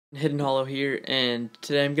Hidden Hollow here, and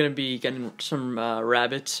today I'm gonna be getting some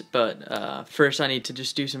rabbits, but first I need to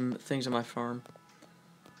just do some things on my farm.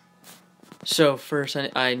 So first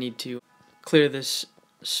I need to clear this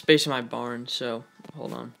space in my barn, so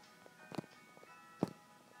hold on.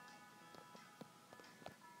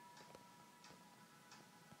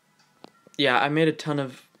 Yeah, I made a ton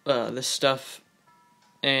of this stuff,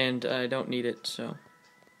 and I don't need it, so.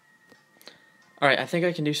 Alright, I think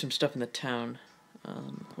I can do some stuff in the town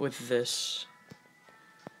with this.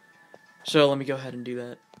 So let me go ahead and do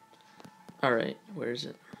that. Alright, where is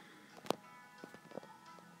it?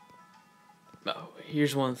 Oh,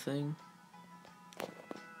 here's one thing.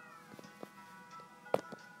 I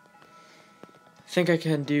think I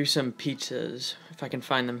can do some pizzas, if I can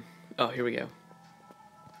find them. Oh, here we go.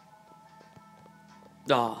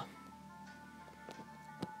 Ah.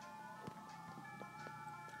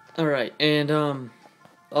 Alright, and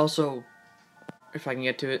also, if I can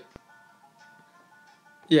get to it.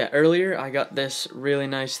 Yeah, earlier I got this really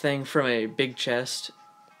nice thing from a big chest,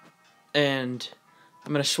 and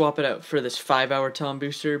I'm gonna swap it out for this 5-hour Tom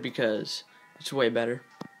booster because it's way better.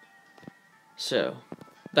 So,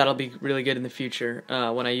 that'll be really good in the future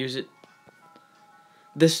when I use it.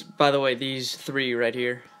 This, by the way, these 3 right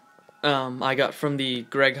here, I got from the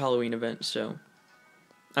Greg Halloween event, so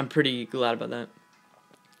I'm pretty glad about that.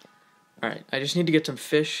 Alright, I just need to get some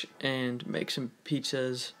fish and make some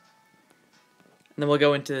pizzas, and then we'll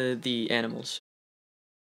go into the animals.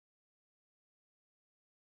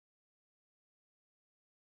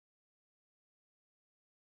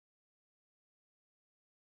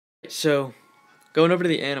 So, going over to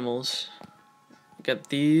the animals, got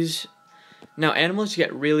these. Now, animals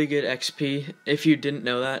get really good XP, if you didn't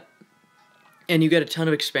know that, and you get a ton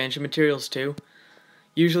of expansion materials too.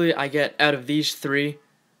 Usually I get out of these three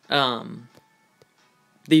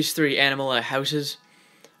animal houses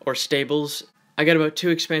or stables, I get about 2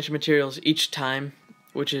 expansion materials each time,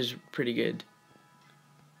 which is pretty good.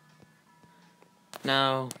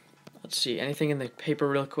 Now, let's see, anything in the paper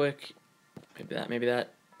real quick? Maybe that, maybe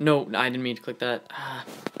that. No, I didn't mean to click that.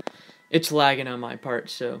 It's lagging on my part,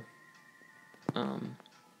 so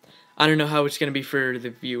I don't know how it's gonna be for the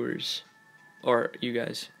viewers or you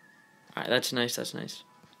guys. Alright, that's nice, that's nice.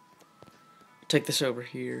 Take this over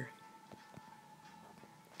here.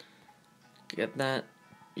 Get that.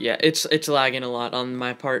 Yeah, it's lagging a lot on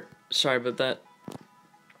my part. Sorry about that.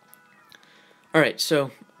 Alright,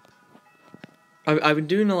 so I've been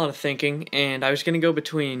doing a lot of thinking, and I was gonna go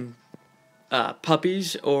between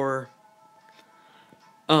puppies or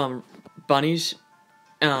bunnies,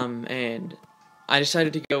 and I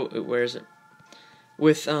decided to go, where is it,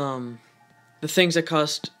 with the things that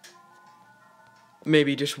cost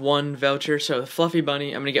maybe just 1 voucher. So the fluffy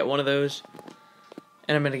bunny, I'm gonna get one of those,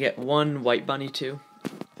 and I'm gonna get 1 white bunny too.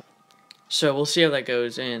 So we'll see how that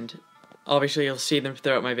goes, and obviously you'll see them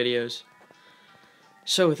throughout my videos.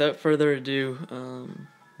 So without further ado,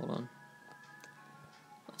 hold on.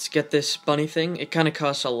 Let's get this bunny thing. It kind of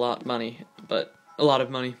costs a lot of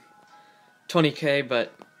money, 20k,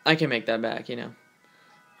 but I can make that back, you know.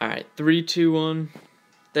 Alright, 3, 2, 1,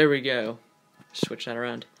 there we go. Switch that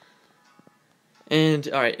around. And,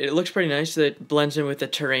 alright, it looks pretty nice. It blends in with the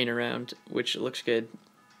terrain around, which looks good.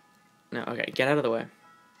 Now, okay, get out of the way.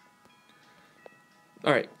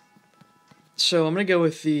 Alright, so I'm gonna go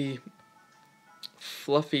with the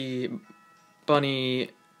fluffy bunny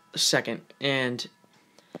second, and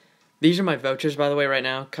these are my vouchers, by the way, right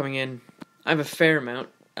now, coming in. I have a fair amount,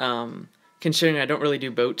 considering I don't really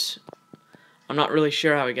do boats. I'm not really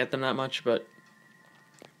sure how I get them that much, but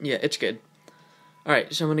yeah, it's good.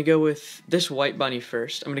 Alright, so I'm going to go with this white bunny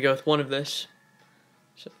first. I'm going to go with 1 of this.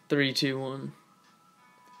 So, 3, 2, 1.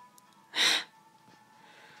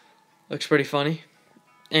 Looks pretty funny.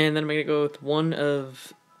 And then I'm going to go with 1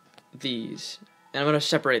 of these. And I'm going to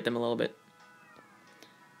separate them a little bit.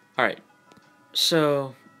 Alright,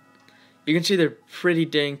 so you can see they're pretty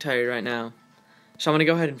dang tired right now. So I'm going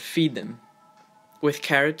to go ahead and feed them with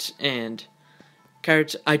carrots and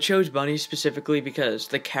carrots. I chose bunnies specifically because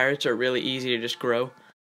the carrots are really easy to just grow.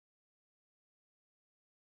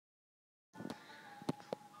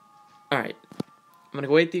 Alright, I'm going to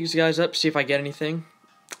wait these guys up, see if I get anything.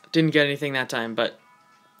 Didn't get anything that time, but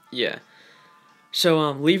yeah.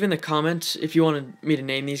 So leave in the comments if you wanted me to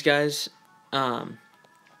name these guys. I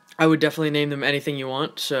would definitely name them anything you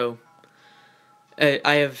want. So I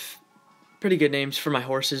have pretty good names for my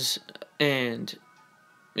horses, and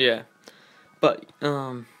yeah. But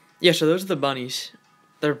yeah, so those are the bunnies.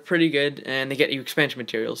 They're pretty good, and they get you expansion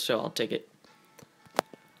materials, so I'll take it.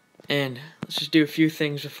 And let's just do a few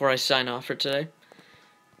things before I sign off for today.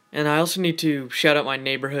 And I also need to shout out my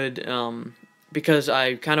neighborhood, because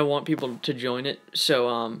I kind of want people to join it.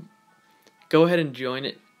 So go ahead and join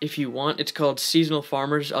it if you want. It's called Seasonal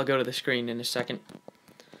Farmers. I'll go to the screen in a second.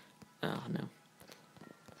 Oh no.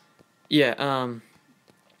 Yeah.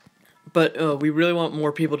 But we really want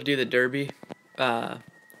more people to do the derby.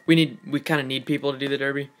 We kind of need people to do the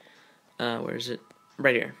derby. Where is it?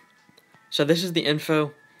 Right here. So this is the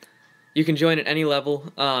info. You can join at any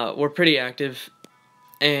level. We're pretty active,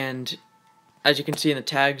 and as you can see in the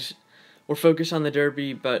tags, we're focused on the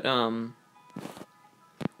derby, but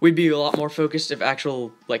we'd be a lot more focused if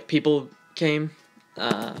actual people came,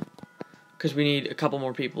 because we need a couple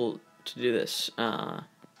more people to do this.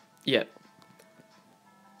 Yeah.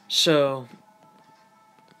 So,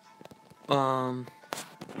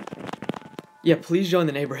 yeah, please join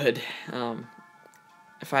the neighborhood.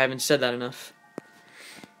 If I haven't said that enough.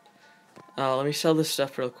 Let me sell this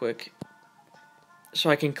stuff real quick, so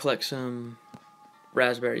I can collect some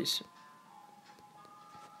raspberries.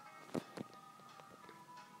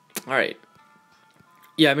 Alright.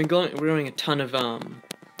 Yeah, we're growing a ton of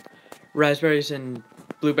raspberries and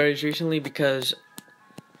blueberries recently because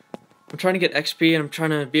I'm trying to get XP, and I'm trying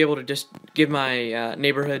to be able to just give my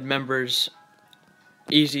neighborhood members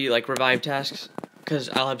easy revive tasks, because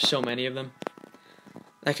I'll have so many of them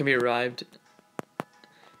that can be revived.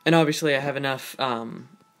 And obviously I have enough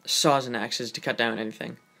saws and axes to cut down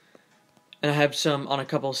anything. And I have some on a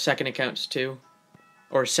couple second accounts too,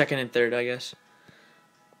 or second and third, I guess.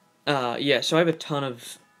 Yeah, so I have a ton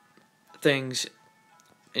of things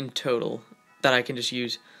in total that I can just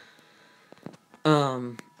use.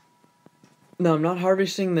 No, I'm not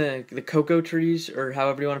harvesting the cocoa trees, or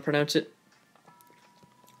however you want to pronounce it,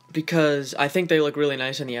 because I think they look really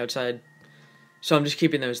nice on the outside, so I'm just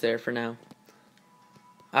keeping those there for now.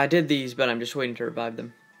 I did these, but I'm just waiting to revive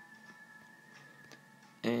them.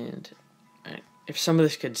 And if some of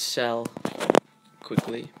this could sell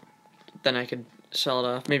quickly, then I could sell it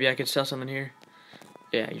off. Maybe I could sell something here.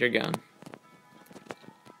 Yeah, you're gone.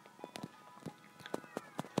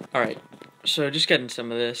 Alright, so just getting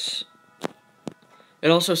some of this. It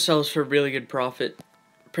also sells for really good profit.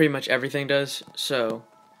 Pretty much everything does, so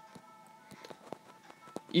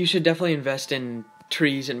you should definitely invest in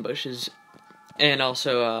trees and bushes, and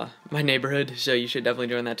also my neighborhood, so you should definitely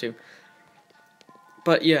join that too.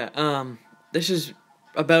 But yeah, this is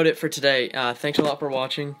about it for today. Thanks a lot for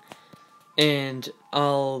watching, and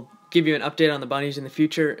I'll give you an update on the bunnies in the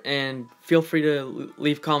future, and feel free to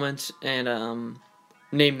leave comments and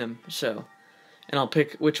name them, and I'll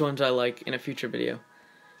pick which ones I like in a future video.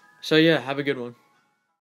 So yeah, have a good one.